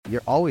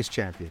you're always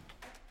champion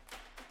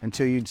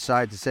until you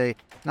decide to say,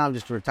 no, I'm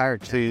just a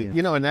retired champion.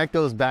 You know, and that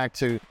goes back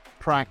to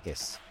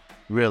practice,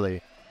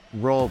 really.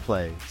 Role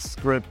play,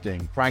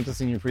 scripting,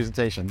 practicing your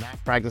presentation, not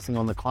practicing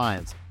on the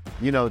clients.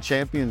 You know,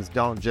 champions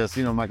don't just,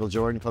 you know, Michael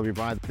Jordan, Kobe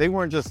Bryant, they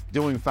weren't just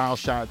doing foul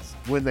shots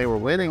when they were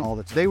winning all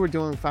the time. They were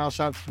doing foul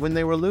shots when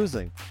they were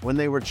losing, when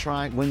they were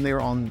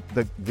on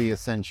the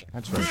ascension.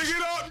 That's right. Big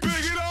it up, big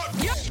it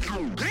up. Yeah.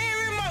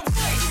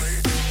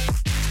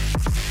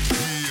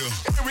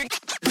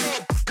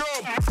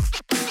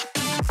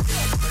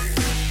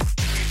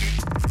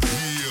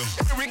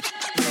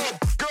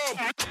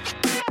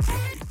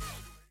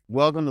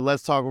 Welcome to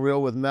Let's Talk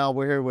Real with Mel.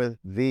 We're here with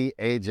the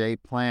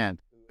AJ Plant,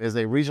 who is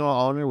a regional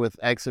owner with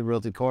Exit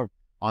Realty Corp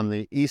on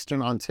the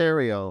Eastern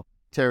Ontario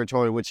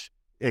territory, which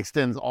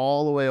extends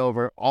all the way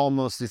over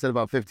almost, you said,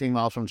 about 15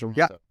 miles from Toronto.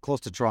 Yeah,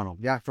 close to Toronto.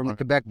 Yeah, from the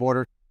Quebec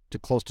border to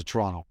close to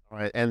Toronto. All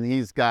right, and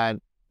he's got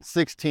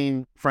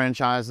 16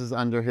 franchises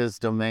under his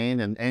domain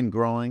and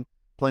growing,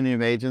 plenty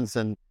of agents.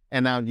 And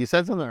now you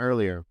said something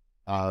earlier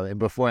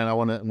before, and I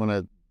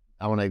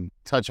want to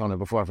touch on it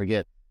before I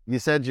forget. You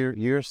said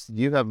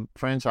you have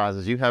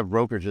franchises, you have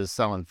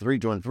brokerages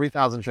doing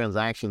 3,000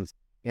 transactions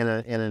in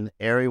an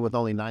area with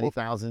only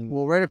 90,000.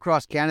 Well, right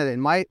across Canada,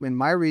 in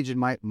my region,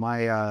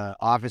 my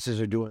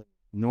offices are doing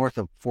north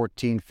of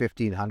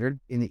 1,500.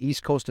 In the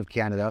east coast of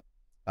Canada,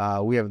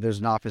 there's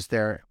an office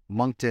there,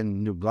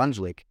 Moncton, New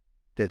Brunswick,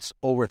 that's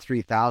over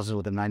 3,000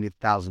 with a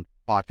 90,000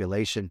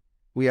 population.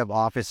 We have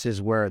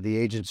offices where the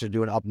agents are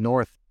doing up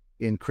north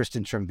in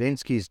Kristen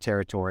Trembinski's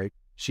territory.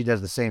 She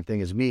does the same thing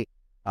as me.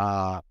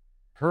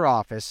 Her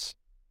office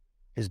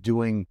is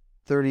doing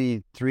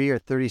 33 or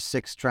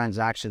 36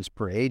 transactions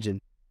per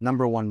agent,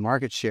 number one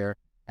market share,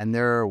 and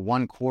they're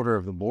 1/4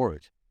 of the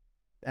board.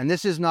 And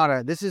this is not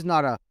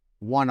a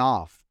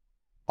one-off.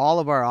 All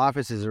of our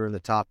offices are in the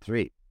top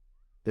 3.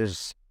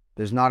 There's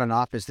not an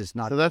office that's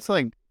not. So that's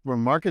like for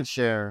market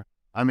share.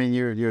 I mean,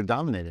 you're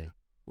dominating.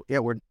 Yeah,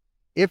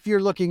 if you're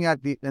looking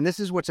at and this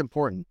is what's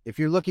important. If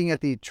you're looking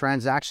at the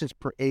transactions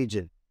per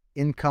agent,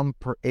 income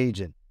per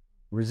agent,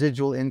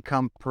 residual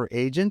income per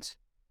agent,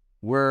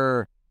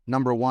 we're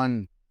number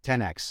one,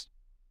 10x.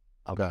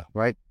 Okay.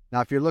 Right?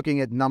 Now, if you're looking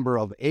at number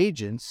of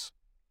agents,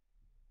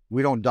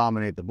 we don't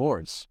dominate the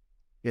boards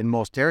in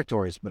most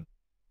territories, but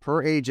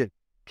per agent,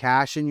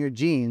 cash in your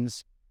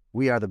jeans,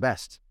 we are the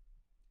best.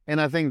 And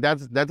I think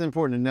that's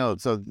important to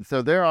note. So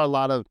there are a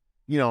lot of,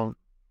 you know,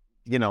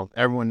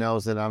 everyone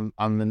knows that I'm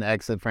an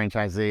Exit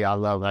franchisee. I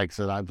love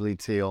Exit. I bleed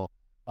teal.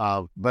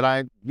 But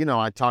I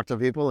talk to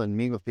people and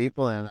meet with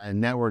people and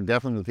network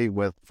definitely with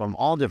people from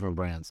all different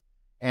brands.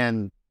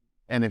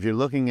 And if you're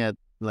looking at,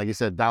 like you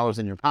said, dollars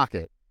in your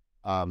pocket,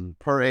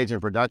 per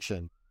agent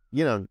production,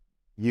 you know,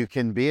 you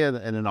can be in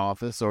an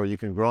office or you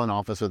can grow an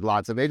office with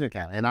lots of agent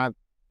count. And I've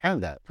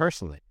had that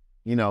personally,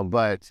 you know,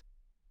 but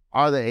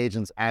are the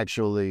agents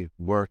actually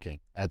working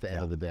at the end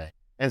of the day?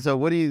 And so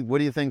what do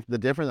you think the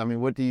difference? I mean,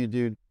 what do you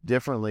do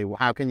differently?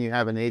 How can you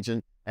have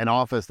an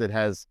office that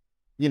has,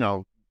 you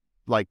know,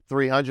 like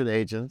 300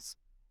 agents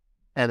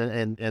and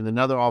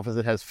another office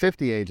that has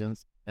 50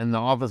 agents, and the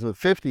office with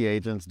 50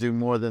 agents do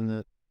more than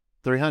the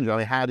 300?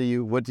 I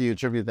mean, what do you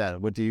attribute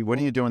that? What are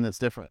you doing that's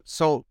different?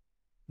 So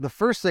the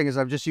first thing is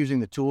I'm just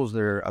using the tools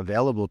that are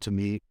available to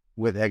me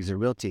with Exit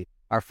Realty.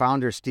 Our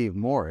founder, Steve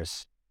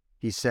Morris,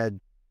 he said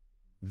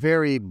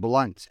very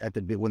blunt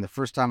when the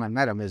first time I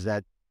met him is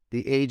that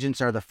the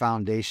agents are the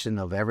foundation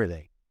of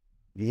everything.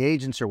 The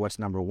agents are what's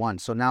number one.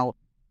 So now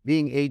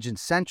being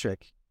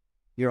agent-centric,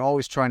 you're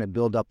always trying to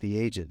build up the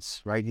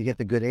agents, right? You get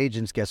the good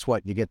agents, guess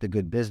what? You get the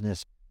good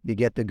business, you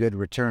get the good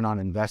return on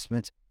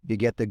investment, you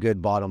get the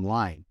good bottom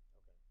line.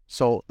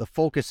 So the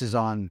focus is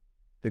on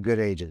the good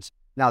agents.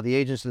 Now, the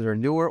agents that are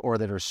newer or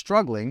that are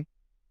struggling,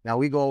 now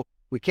we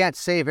can't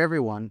save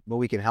everyone, but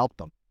we can help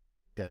them.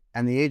 Yeah.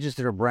 And the agents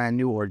that are brand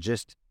new or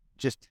just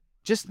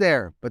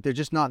there, but they're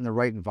just not in the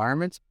right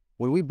environments,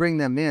 when we bring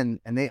them in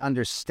and they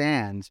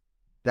understand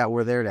that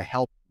we're there to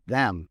help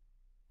them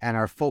and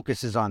our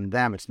focus is on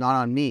them, it's not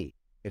on me,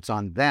 it's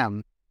on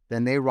them,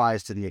 then they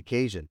rise to the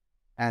occasion.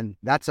 And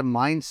that's a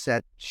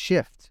mindset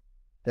shift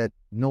that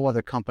no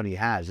other company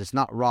has. It's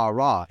not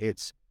rah,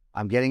 it's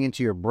I'm getting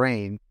into your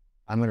brain.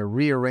 I'm going to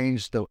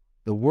rearrange the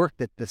work,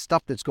 the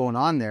stuff that's going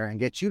on there, and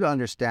get you to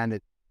understand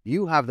that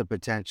you have the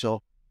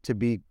potential to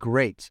be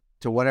great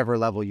to whatever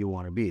level you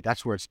want to be.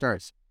 That's where it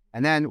starts.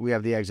 And then we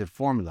have the exit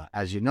formula.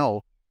 As you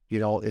know,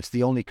 it's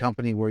the only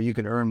company where you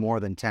can earn more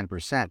than 10%.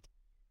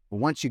 But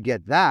once you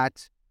get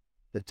that,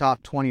 the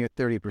top 20 or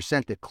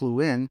 30% that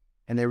clue in,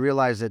 and they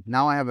realize that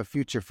now I have a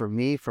future for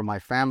me, for my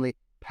family,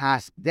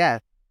 past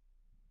death,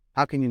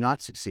 how can you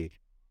not succeed?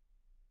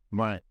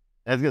 Right.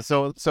 That's good.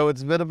 So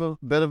it's a bit of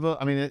a.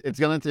 I mean,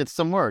 it's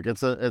some work.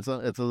 It's a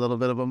little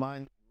bit of a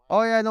mind.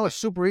 Oh yeah, no, it's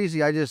super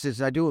easy. I do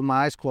it with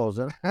my eyes closed.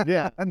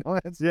 Yeah, no,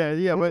 yeah.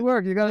 It's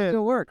work. You gotta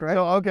do work, right?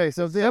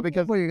 So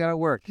because you gotta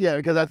work. Yeah,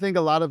 because I think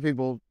a lot of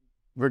people,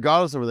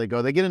 regardless of where they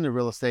go, they get into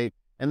real estate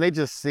and they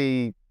just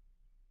see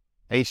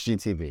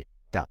HGTV.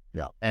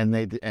 Yeah. And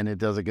it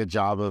does a good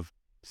job of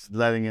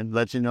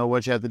let you know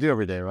what you have to do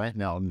every day, right?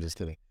 No, I'm just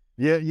kidding.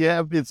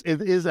 Yeah, it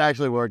is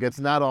actually work. It's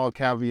not all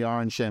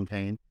caviar and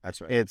champagne.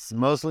 That's right. It's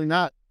mostly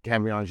not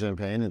caviar and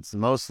champagne. It's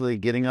mostly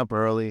getting up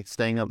early,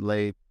 staying up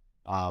late,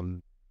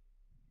 and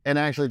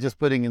actually just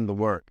putting in the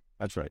work.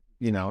 That's right.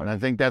 And I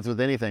think that's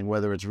with anything,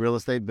 whether it's real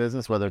estate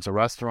business, whether it's a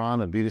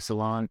restaurant, a beauty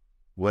salon,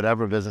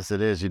 whatever business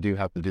it is, you do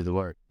have to do the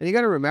work. And you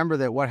got to remember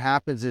that what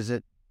happens is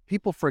that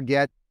people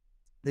forget,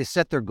 they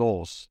set their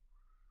goals,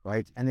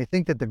 right? And they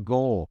think that the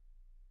goal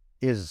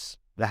is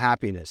the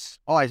happiness.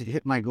 Oh, I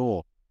hit my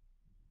goal.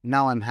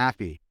 Now I'm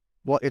happy.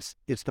 Well, it's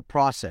the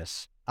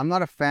process. I'm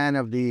not a fan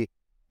of the,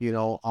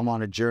 I'm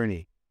on a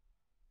journey.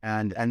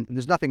 And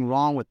there's nothing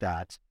wrong with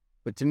that.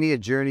 But to me, a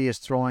journey is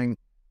throwing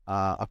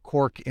a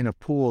cork in a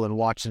pool and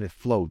watching it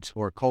float,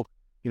 or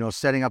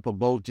setting up a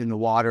boat in the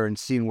water and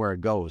seeing where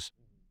it goes,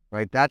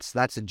 right? That's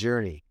a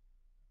journey.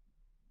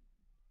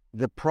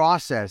 The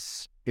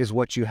process is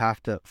what you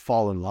have to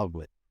fall in love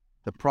with.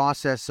 The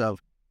process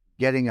of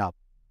getting up,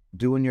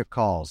 doing your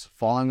calls,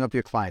 following up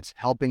your clients,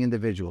 helping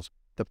individuals.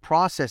 The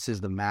process is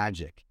the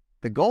magic.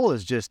 The goal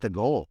is just the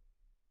goal.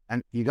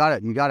 And you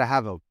gotta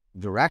have a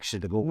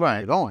direction to go where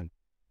you're going.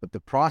 But the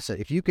process,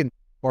 if you can,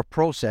 or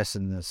process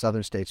in the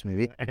southern states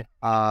maybe,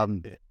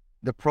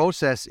 the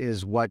process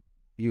is what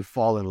you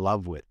fall in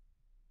love with.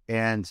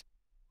 And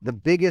the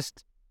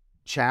biggest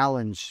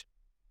challenge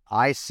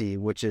I see,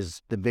 which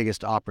is the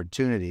biggest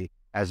opportunity,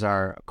 as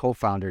our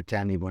co-founder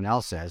Tammy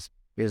Bonnell says,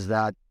 is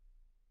that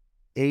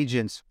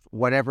agents,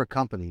 whatever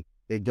company,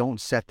 they don't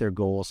set their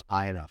goals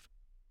high enough.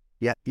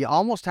 Yet you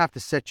almost have to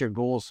set your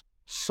goals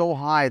so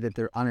high that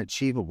they're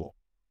unachievable.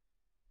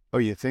 Oh,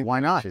 you think?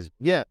 Why not?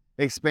 Yeah,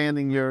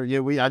 expanding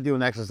I do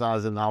an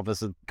exercise in the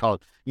office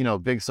called,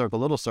 big circle,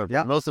 little circle.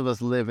 Yeah. Most of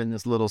us live in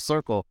this little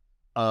circle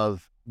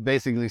of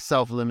basically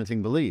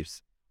self-limiting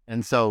beliefs.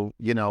 And so,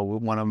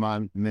 one of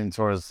my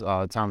mentors,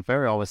 Tom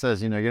Ferry, always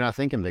says, you're not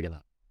thinking big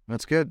enough.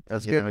 That's good.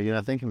 That's good. You're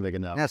not thinking big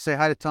enough. Yeah, say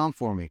hi to Tom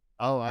for me.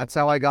 Oh, that's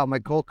how I got my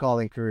cold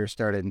calling career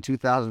started in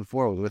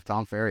 2004 with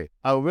Tom Ferry.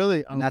 Oh,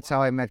 really? And that's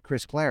how I met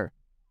Chris Clare.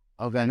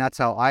 Okay. And that's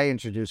how I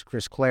introduced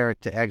Chris Clare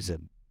to Exit.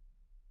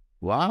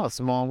 Wow,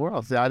 small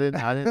world. See, I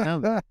didn't know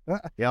that.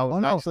 Yeah,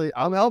 actually,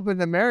 I'm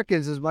helping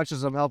Americans as much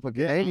as I'm helping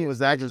Canadians. He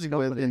was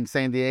actually in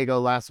San Diego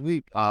last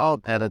week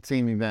at a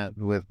team event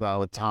with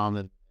Tom.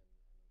 And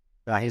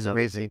he's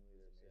amazing.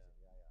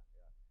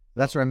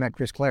 That's where I met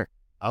Chris Clare.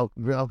 Oh,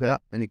 okay. Yeah.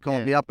 And he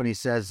called me up and he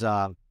says,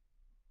 I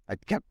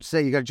kept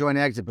saying, you got to join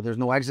Exit, but there's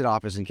no Exit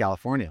office in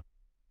California.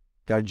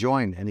 Got to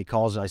join. And he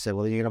calls, I said,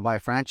 well, you're going to buy a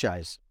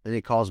franchise. Then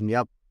he calls me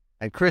up.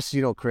 And Chris,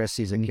 Chris,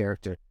 he's a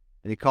character.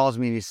 And he calls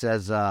me and he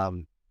says,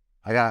 I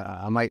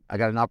got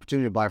an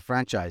opportunity to buy a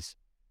franchise.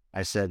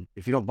 I said,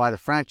 if you don't buy the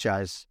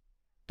franchise,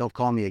 don't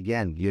call me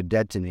again. You're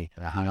dead to me.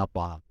 And I hung up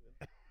on him.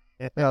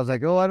 And I was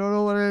like, I don't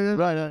know what it is.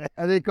 Right. And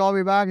then he called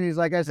me back and he's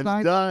like, it's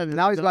done. And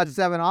now he's got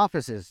 7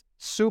 offices.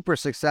 Super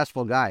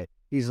successful guy.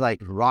 He's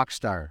like rock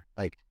star,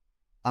 like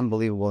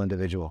unbelievable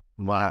individual.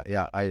 Wow.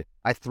 Yeah.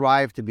 I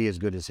thrive to be as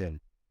good as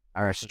him.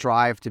 Or I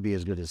strive to be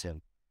as good as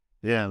him.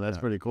 Yeah, that's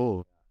pretty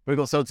cool. Pretty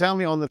cool. So tell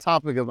me on the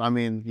topic of,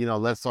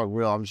 let's talk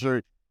real. I'm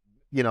sure,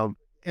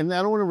 and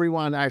I don't want to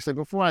rewind actually.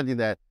 Before I do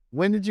that,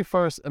 when did you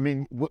first,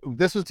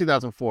 this was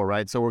 2004,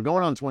 right? So we're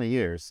going on 20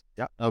 years.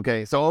 Yeah.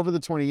 Okay. So over the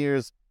 20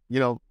 years,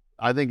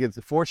 I think it's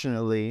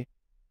fortunately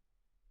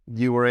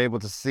you were able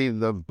to see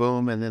the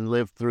boom and then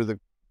live through the,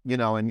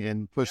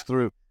 and push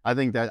through.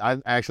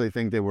 I actually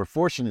think they were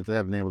fortunate to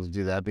have been able to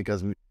do that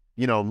because,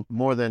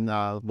 more than,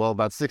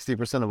 about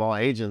 60% of all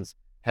agents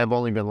have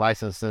only been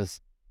licensed since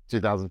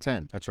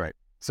 2010. That's right.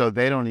 So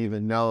they don't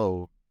even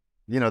know,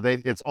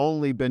 it's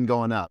only been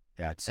going up.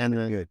 Yeah, it's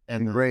good.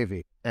 And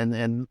gravy. And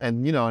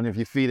if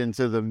you feed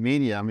into the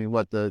media,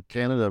 the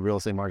Canada real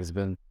estate market has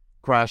been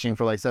crashing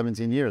for like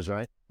 17 years,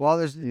 right? Well,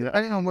 I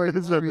don't know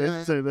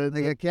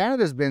where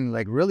Canada's been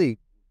like really,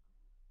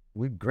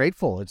 we're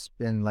grateful. It's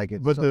been like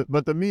it's.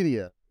 But the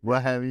media,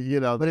 what have you,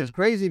 But it's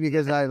crazy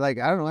because I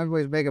don't know,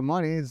 everybody's making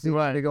money. It seems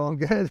to be going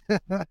good.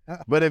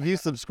 But if you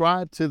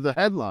subscribe to the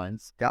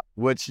headlines, yeah,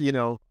 which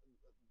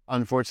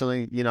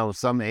unfortunately,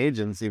 some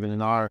agents even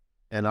in our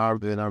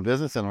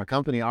business and our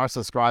company are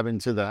subscribing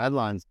to the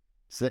headlines.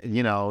 They're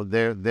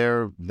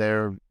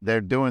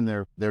doing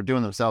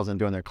themselves and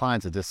doing their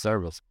clients a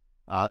disservice,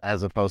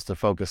 as opposed to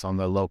focus on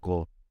the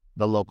local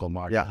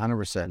market. Yeah,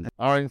 100%.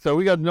 All right, so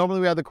normally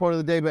we have the quote of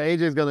the day, but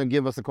AJ's going to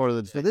give us the quote of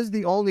the day. So this is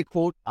the only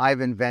quote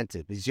I've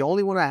invented. It's the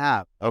only one I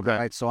have. Okay.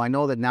 Right. So I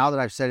know that now that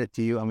I've said it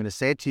to you, I'm going to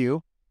say it to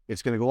you.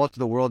 It's going to go out to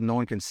the world and no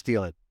one can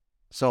steal it.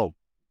 So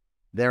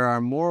there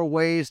are more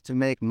ways to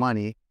make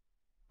money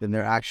than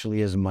there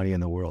actually is money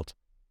in the world.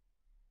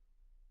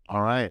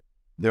 All right.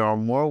 There are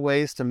more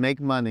ways to make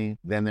money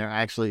than there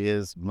actually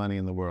is money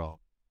in the world.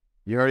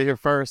 You heard it here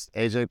first,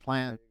 AJ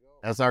Plant.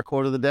 That's our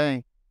quote of the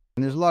day.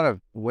 And there's a lot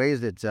of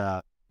ways that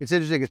it's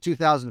interesting because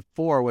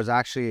 2004 was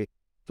actually,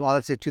 well,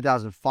 let's say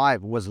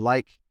 2005 was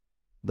like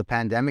the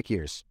pandemic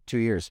years, 2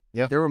 years.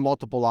 Yeah. There were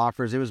multiple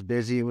offers. It was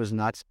busy. It was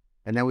nuts.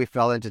 And then we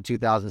fell into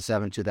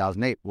 2007,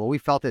 2008. Well, we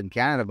felt it in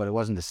Canada, but it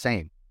wasn't the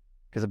same.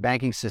 because the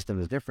banking system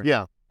is different.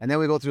 Yeah. And then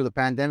we go through the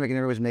pandemic and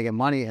everybody's making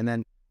money. And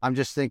then I'm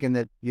just thinking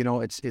that,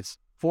 it's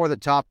for the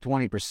top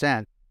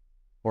 20%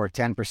 or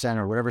 10%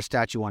 or whatever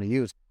stat you want to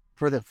use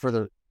for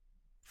the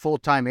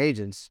full-time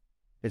agents.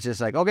 It's just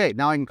like, okay,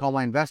 now I can call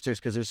my investors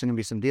because there's going to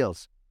be some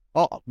deals.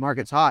 Oh,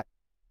 market's hot.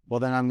 Well,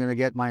 then I'm going to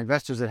get my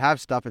investors that have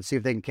stuff and see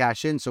if they can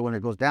cash in. So when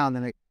it goes down,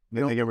 then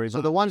They get ready.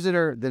 so the ones that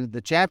are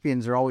the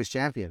champions are always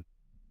champion.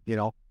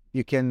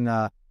 You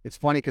can, it's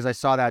funny because I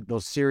saw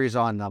those series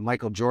on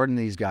Michael Jordan,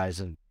 these guys,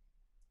 and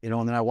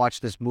then I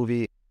watched this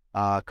movie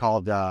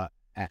called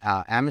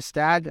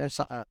Amistad.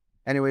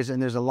 Anyways,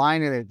 and there's a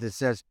line in it that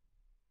says,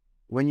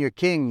 when you're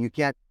king, you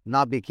can't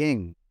not be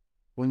king.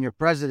 When you're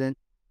president,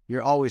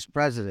 you're always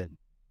president.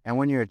 And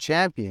when you're a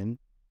champion,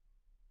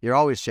 you're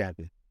always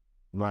champion.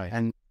 Right.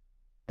 And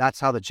that's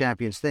how the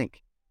champions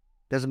think.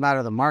 Doesn't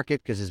matter the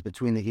market because it's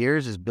between the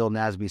ears, as Bill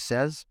Nasby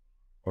says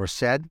or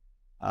said.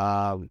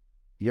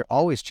 You're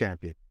always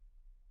champion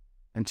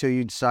until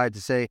you decide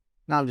to say,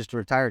 "No, I'm just a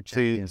retired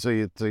champion." So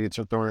you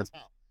throw it.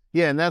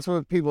 Yeah, and that's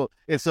what people.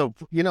 It's so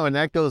and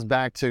that goes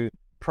back to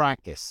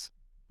practice,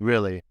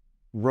 really,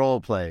 role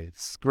play,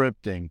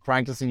 scripting,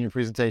 practicing your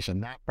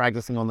presentation, not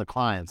practicing on the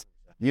clients.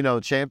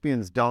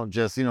 Champions don't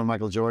just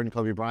Michael Jordan,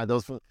 Kobe Bryant.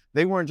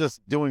 They weren't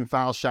just doing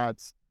foul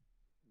shots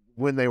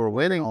when they were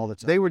winning all the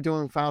time. They were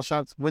doing foul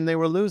shots when they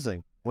were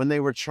losing, when they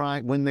were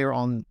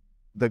on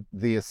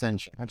the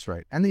ascension. That's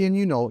right. And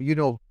you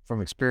know from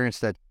experience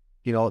that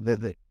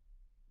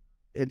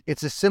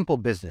it's a simple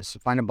business.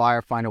 Find a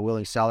buyer, find a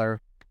willing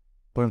seller,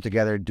 put them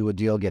together, do a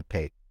deal, get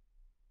paid.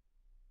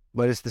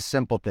 But it's the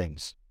simple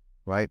things,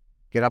 right?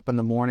 Get up in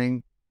the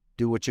morning,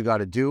 do what you got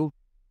to do,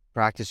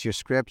 practice your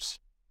scripts.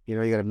 You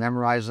got to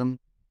memorize them,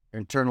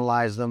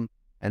 internalize them,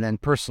 and then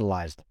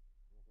personalize them.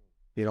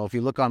 If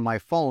you look on my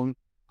phone,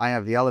 I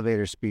have the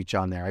elevator speech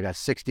on there. I got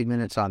 60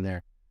 Minutes on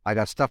there. I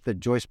got stuff that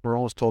Joyce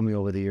Burrows told me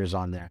over the years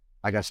on there.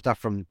 I got stuff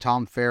from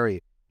Tom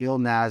Ferry, Bill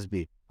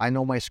Nasby. I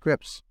know my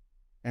scripts.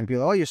 And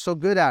people, oh, you're so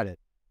good at it.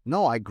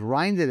 No, I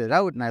grinded it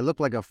out and I looked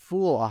like a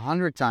fool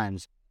 100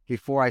 times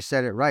before I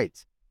said it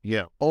right.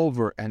 Yeah.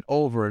 Over and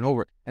over and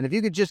over. And if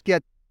you could just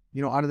get,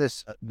 out of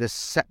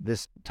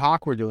this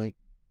talk we're doing,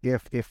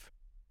 if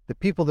the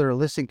people that are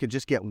listening could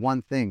just get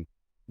one thing,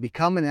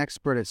 become an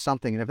expert at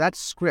something. And if that's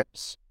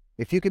scripts,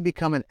 if you could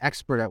become an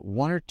expert at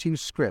one or two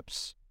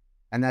scripts,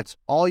 and that's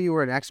all you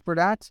were an expert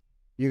at,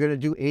 you're going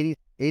to do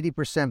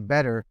 80%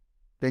 better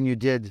than you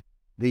did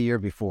the year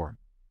before.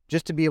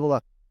 Just to be able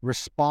to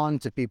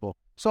respond to people.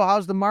 So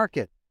how's the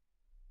market?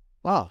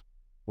 Well,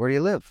 where do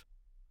you live?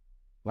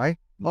 Right?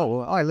 Oh,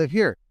 I live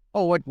here.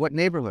 Oh, what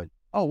neighborhood?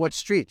 Oh, what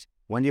street?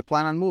 When do you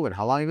plan on moving?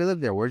 How long have you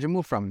lived there? Where'd you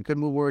move from? You could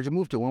move. Where'd you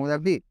move to? When would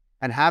that be?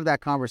 And have that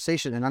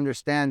conversation and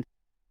understand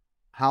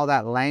how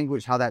that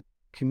language, how that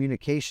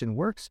communication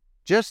works.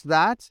 Just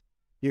that,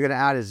 you're going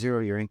to add a zero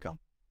to your income.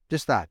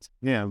 Just that.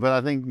 Yeah, but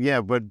I think,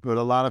 but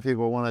a lot of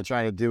people want to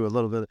try to do a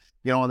little bit,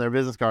 on their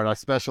business card. I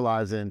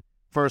specialize in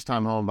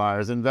first-time home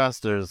buyers,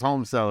 investors,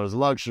 home sellers,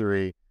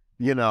 luxury,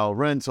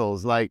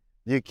 rentals. Like,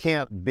 you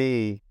can't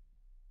be,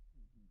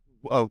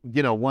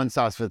 one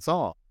size fits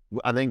all.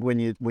 I think when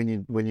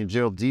you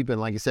drill deep in,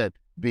 like you said,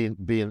 be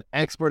an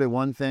expert at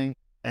one thing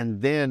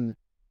and then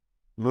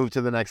move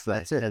to the next thing.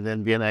 That's it. And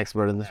then be an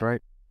expert in that. That's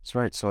right. That's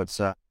right.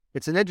 So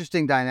it's an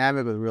interesting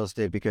dynamic with real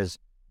estate because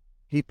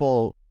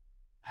people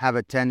have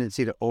a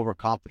tendency to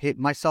overcomplicate,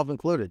 myself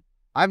included.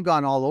 I've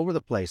gone all over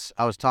the place.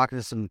 I was talking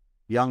to some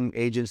young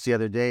agents the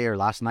other day or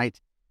last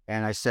night,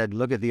 and I said,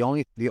 look, at the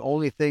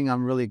only thing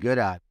I'm really good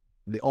at,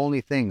 the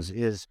only things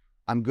is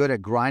I'm good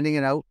at grinding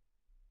it out,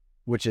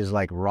 which is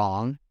like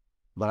wrong,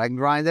 but I can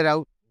grind it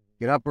out,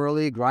 get up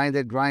early, grind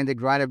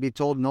it, be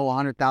told no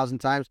 100,000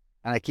 times,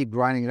 and I keep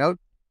grinding it out,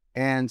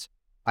 and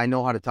I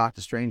know how to talk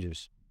to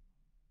strangers.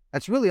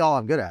 That's really all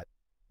I'm good at.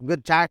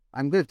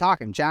 I'm good at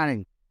talking,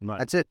 chatting. Right.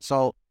 That's it.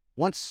 So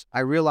once I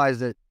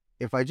realized that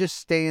if I just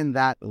stay in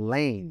that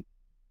lane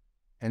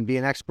and be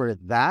an expert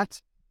at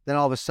that, then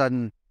all of a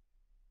sudden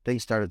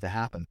things started to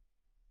happen.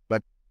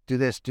 But do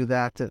this, do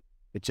that.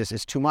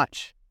 It's too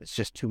much. It's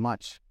just too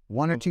much.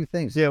 One or two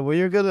things. Yeah, well,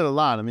 you're good at a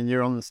lot. I mean,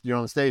 you're on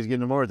the stage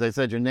getting awards. They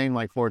said your name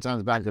like 4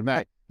 times back to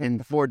back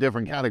in 4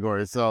 different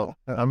categories. So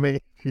I mean,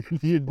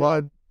 you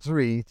did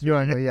 3.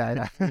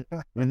 Yeah,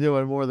 been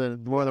doing more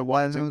than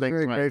one. I'm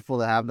very grateful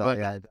to have that. But,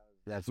 yeah,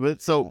 that's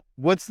so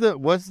what's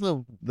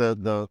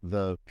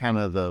the kind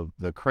of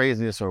the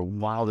craziest or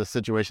wildest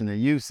situation that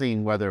you've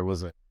seen? Whether it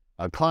was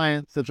a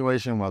client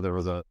situation, whether it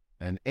was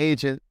an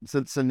agent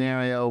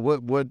scenario.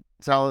 What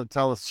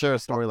tell us, share a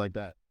story like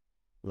that.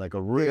 Like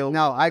a real.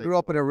 Now, I grew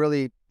up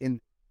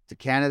in to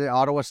Canada,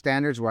 Ottawa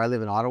standards, where I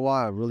live in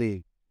Ottawa, a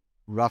really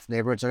rough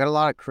neighborhood. So I got a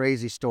lot of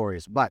crazy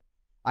stories. But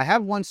I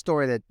have one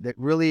story that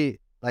really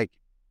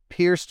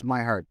pierced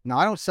my heart. Now,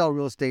 I don't sell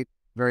real estate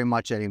very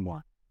much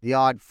anymore. The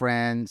odd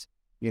friend,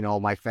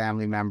 my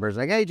family members,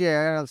 like, hey,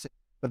 Jay.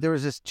 But there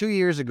was this 2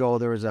 years ago,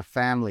 there was a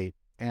family,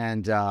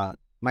 and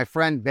my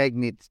friend begged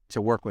me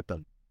to work with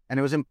them. And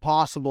it was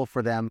impossible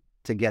for them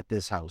to get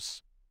this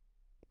house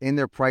in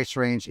their price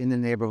range, in the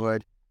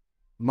neighborhood.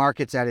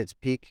 Market's at its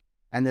peak.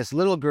 And this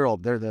little girl,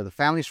 the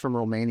family's from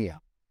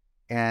Romania.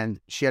 And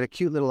she had a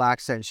cute little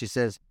accent. And she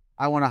says,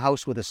 I want a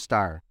house with a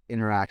star in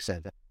her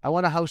accent. I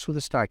want a house with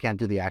a star. I can't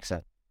do the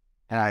accent.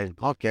 And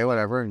okay,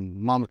 whatever. And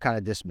mom kind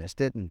of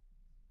dismissed it. And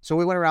so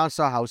we went around,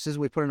 saw houses.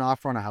 We put an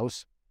offer on a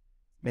house.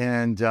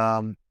 And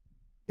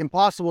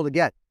impossible to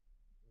get.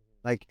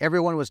 Like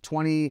everyone was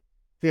 20,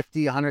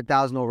 50,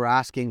 100,000 over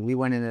asking. We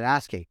went in at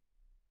asking.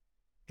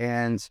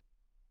 And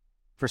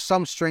for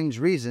some strange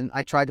reason,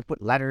 I tried to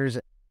put letters.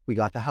 We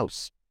got the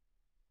house.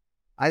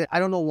 I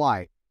don't know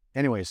why.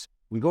 Anyways,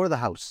 we go to the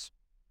house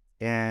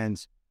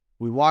and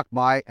we walk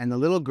by, and the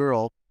little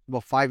girl,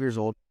 about 5 years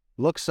old,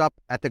 looks up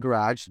at the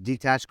garage,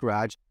 detached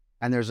garage,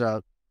 and there's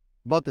about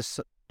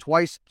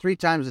three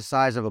times the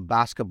size of a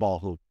basketball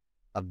hoop,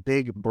 a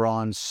big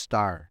bronze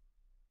star.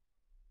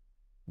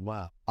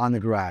 Wow. On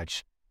the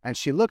garage. And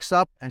she looks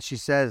up and she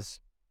says,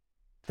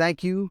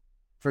 thank you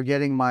for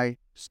getting my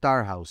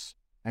star house.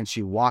 And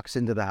she walks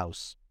into the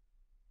house.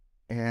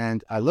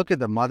 And I look at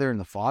the mother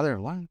and the father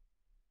and what?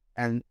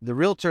 And the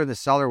realtor and the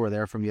seller were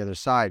there from the other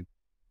side.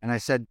 And I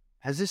said,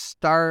 has this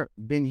star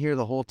been here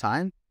the whole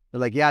time? They're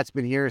like, yeah, it's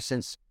been here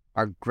since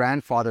our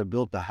grandfather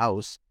built the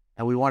house.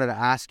 And we wanted to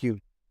ask you,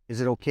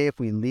 is it okay if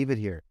we leave it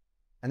here?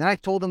 And then I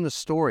told them the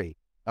story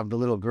of the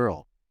little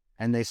girl.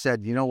 And they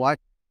said, you know what?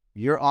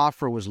 Your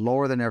offer was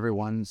lower than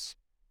everyone's.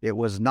 It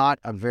was not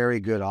a very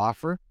good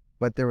offer,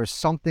 but there was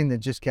something that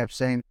just kept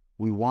saying,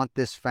 we want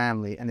this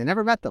family. And they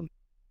never met them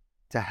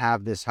to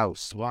have this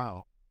house.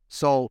 Wow.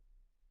 So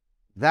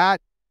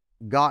that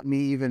got me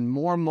even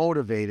more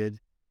motivated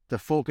to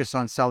focus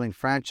on selling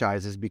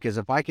franchises, because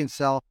if I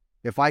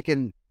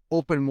can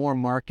open more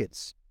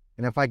markets,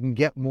 and if I can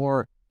get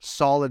more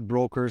solid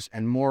brokers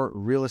and more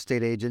real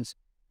estate agents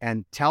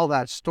and tell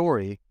that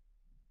story,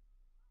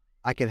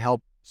 I can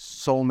help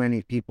so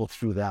many people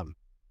through them.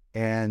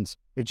 And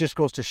it just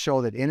goes to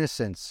show that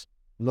innocence,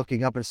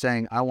 looking up and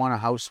saying, I want a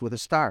house with a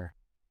star.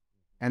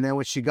 And then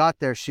when she got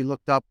there, she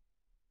looked up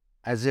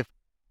as if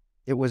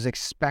it was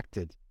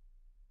expected.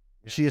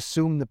 She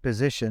assumed the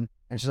position,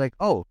 and she's like,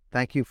 oh,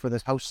 thank you for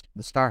this house,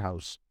 the star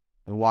house,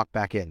 and walked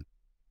back in.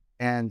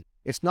 And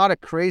it's not a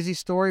crazy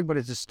story, but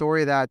it's a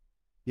story that,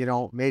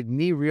 made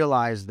me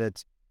realize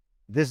that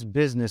this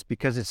business,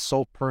 because it's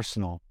so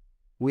personal,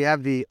 we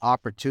have the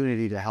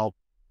opportunity to help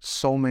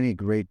so many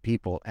great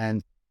people.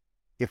 And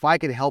if I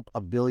could help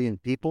 1 billion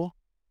people,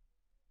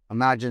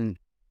 imagine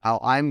how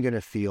I'm going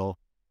to feel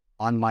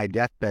on my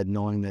deathbed,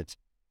 knowing that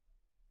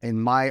in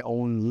my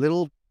own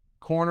little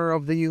corner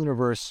of the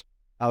universe,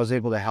 I was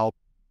able to help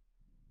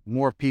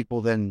more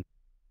people than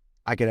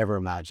I could ever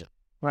imagine.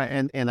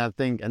 Right. And I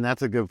think, and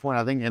that's a good point.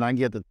 I think, and I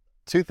get the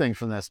two things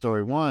from that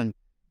story. One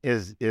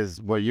is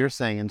what you're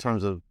saying in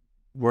terms of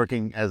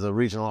working as a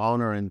regional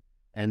owner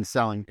and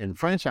selling in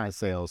franchise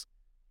sales.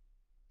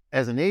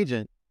 As an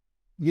agent,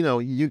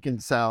 you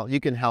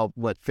can help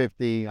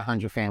 50,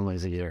 100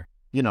 families a year,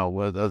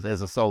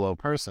 as a solo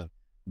person.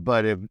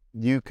 But if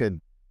you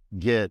could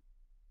get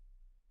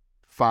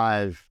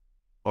 5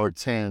 or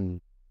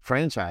 10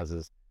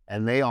 franchises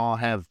and they all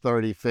have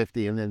 30,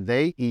 50, and then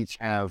they each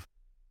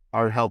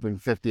are helping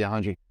 50,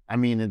 100. I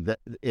mean,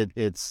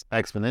 it's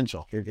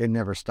exponential. It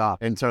never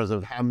stops in terms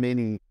of how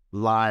many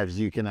lives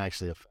you can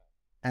actually affect.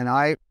 And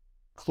I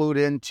clued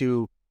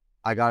into,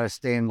 I got to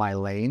stay in my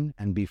lane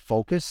and be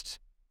focused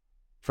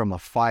from a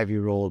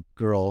 5-year-old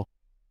girl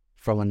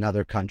from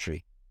another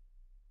country.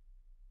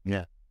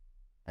 Yeah.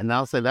 And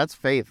I'll say that's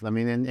faith. I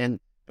mean, and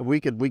we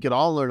could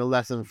all learn a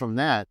lesson from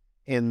that,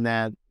 in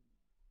that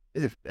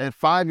if at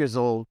 5 years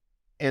old,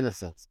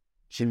 innocence,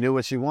 she knew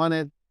what she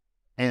wanted,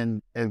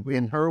 and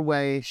in her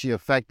way, she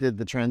affected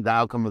the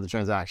outcome of the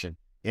transaction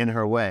in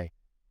her way.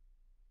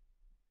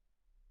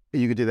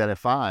 You could do that at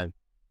 5,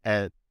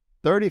 at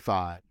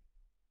 35,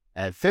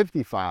 at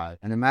 55.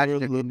 And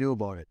imagine if you knew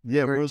about it.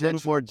 Yeah, we're a little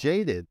more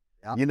jaded.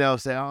 Yeah.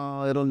 Say,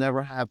 oh, it'll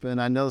never happen.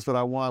 I know that's what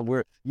I want.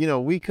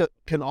 We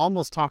can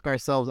almost talk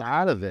ourselves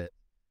out of it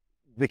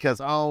because,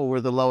 oh,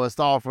 we're the lowest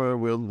offer.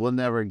 We'll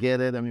never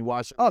get it. I mean,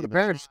 watch. Oh, the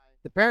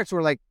parents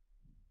were like,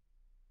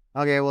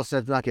 okay,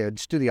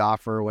 just do the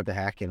offer. What the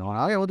heck, Okay,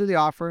 we'll do the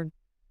offer.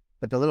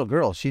 But the little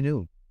girl, she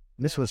knew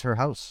this was her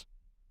house,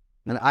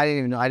 and I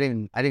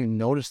didn't even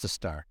notice the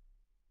star.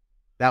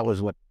 That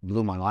was what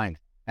blew my mind.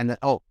 And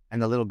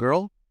the little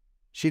girl,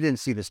 she didn't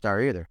see the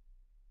star either.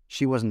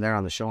 She wasn't there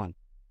on the showing.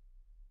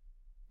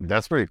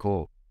 That's pretty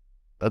cool.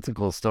 That's a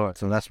cool story.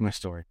 So that's my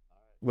story.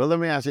 Well, let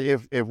me ask you,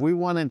 if we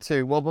wanted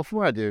to, well,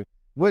 before I do,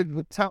 what do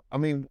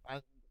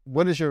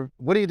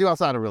you do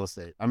outside of real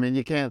estate? I mean,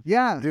 you can't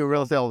do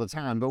real estate all the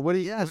time, but what do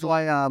you? Yeah, so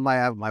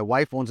my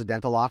wife owns a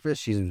dental office.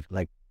 She's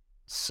like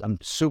some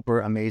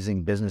super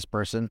amazing business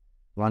person,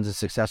 runs a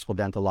successful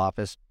dental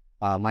office.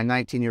 My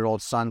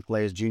 19-year-old son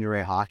plays junior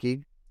A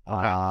hockey,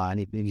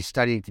 and he's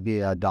studying to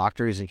be a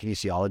doctor. He's in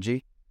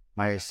kinesiology.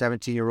 My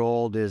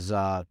 17-year-old is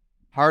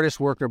hardest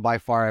worker by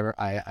far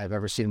I've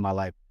ever seen in my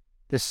life.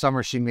 this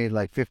summer she made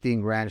like 15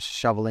 grand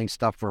shoveling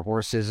stuff for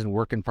horses and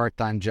working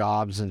part-time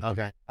jobs and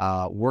Okay.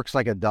 works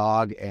like a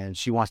dog, and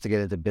she wants to get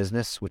into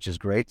business, which is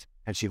great.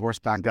 And she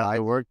horseback Got rides.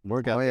 to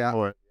work out Oh, yeah.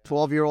 for it.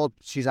 12-year-old,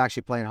 she's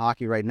actually playing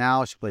hockey right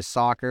now. She plays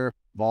soccer,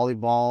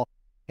 volleyball,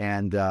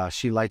 and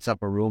she lights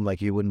up a room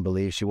like you wouldn't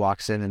believe. She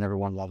walks in and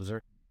everyone loves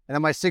her. And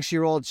then my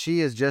 6-year-old,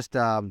 she is just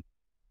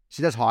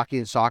she does hockey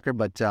and soccer,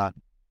 but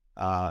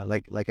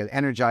like an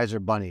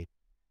Energizer bunny,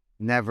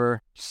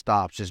 never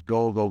stops, just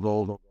go, go, go,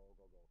 go, go, go, go.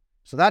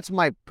 So that's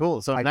my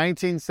Cool. So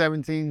 19,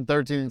 17,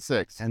 13, and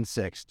 6. and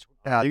 6,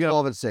 You got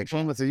 12 and 6,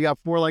 So you got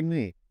 4 like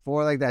me.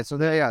 4 like that. So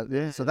there,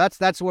 yeah. So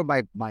that's where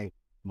my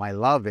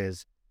love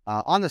is.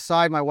 On the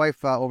side, my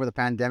wife over the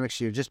pandemic,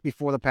 just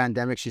before the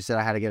pandemic, she said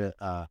I had to get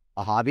a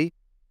hobby,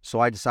 so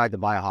I decided to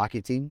buy a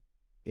hockey team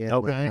in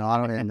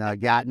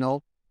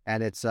Gatineau,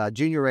 and it's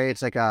junior A.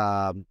 It's like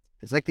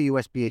the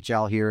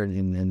USBHL here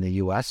in the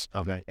US.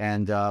 Okay.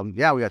 And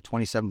yeah, we got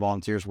 27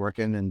 volunteers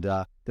working, and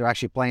they're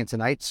actually playing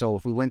tonight. So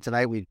if we win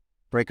tonight, we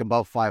break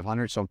above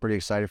 500. So I'm pretty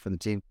excited for the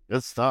team.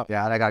 Good stuff.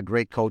 Yeah, and I got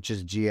great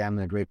coaches, GM,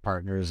 and great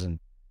partners, and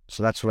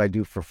so that's what I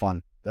do for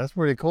fun. That's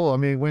pretty cool. I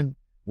mean, when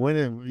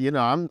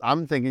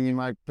I'm thinking you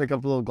might pick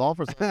up a little golf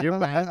or something. You're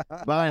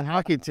buying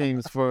hockey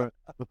teams for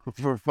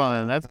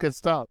fun. That's good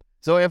stuff.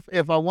 So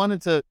if I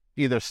wanted to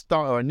either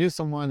start or knew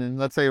someone, and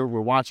let's say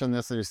we're watching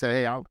this and you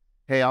say,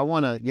 hey, I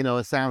want to,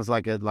 it sounds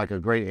like a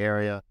great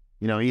area,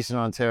 Eastern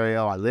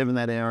Ontario. I live in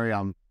that area.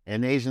 I'm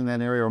an agent in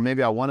that area, or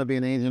maybe I want to be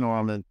an agent, or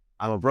I'm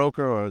a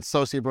broker or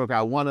associate broker.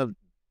 I want to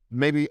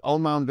maybe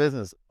own my own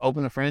business,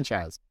 open a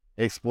franchise,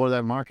 explore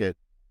that market.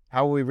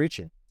 How are we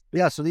reaching?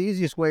 Yeah, so the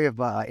easiest way of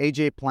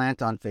AJ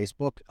Plant on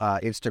Facebook,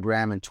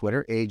 Instagram, and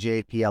Twitter,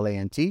 AJ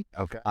Plant.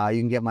 Okay.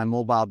 You can get my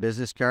mobile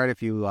business card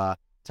if you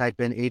type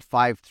in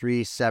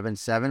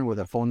 85377 where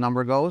the phone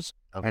number goes,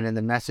 Okay. and in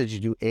the message you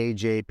do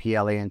AJ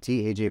Plant,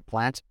 AJ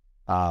Plant,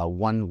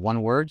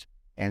 one word,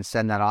 and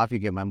send that off. You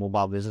get my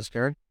mobile business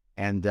card,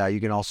 and you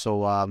can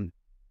also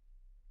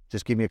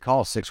just give me a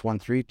call,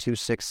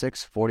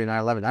 613-266-4911.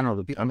 I don't know,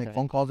 do people make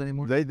phone calls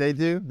anymore? They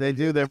do.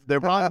 They're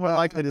probably more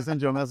likely to send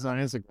you a message on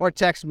Instagram. Or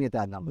text me at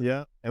that number.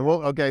 Yeah. And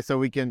so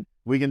we can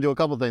do a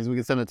couple of things. We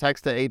can send a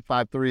text to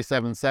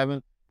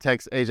 85377,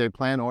 text AJ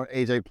Plan or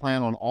AJ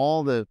Plan on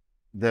all the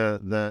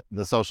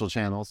social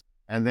channels.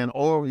 And then,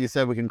 or you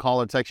said we can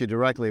call or text you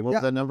directly. What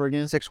was that number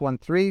again?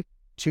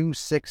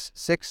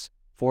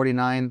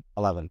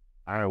 613-266-4911.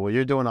 All right. Well,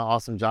 you're doing an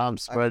awesome job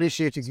I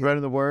appreciate you.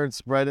 spreading the word,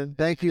 spreading.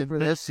 Thank you for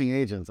this. Investing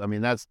agents. I mean,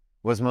 that's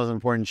what's most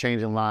important,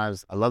 changing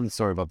lives. I love the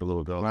story about the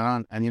little girl. Right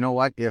on. And you know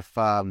what? If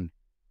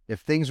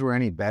things were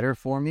any better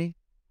for me,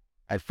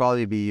 I'd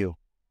probably be you.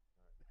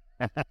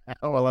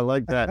 Oh, well, I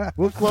like that.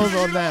 We'll close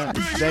on that.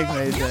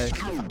 Thanks,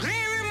 AJ.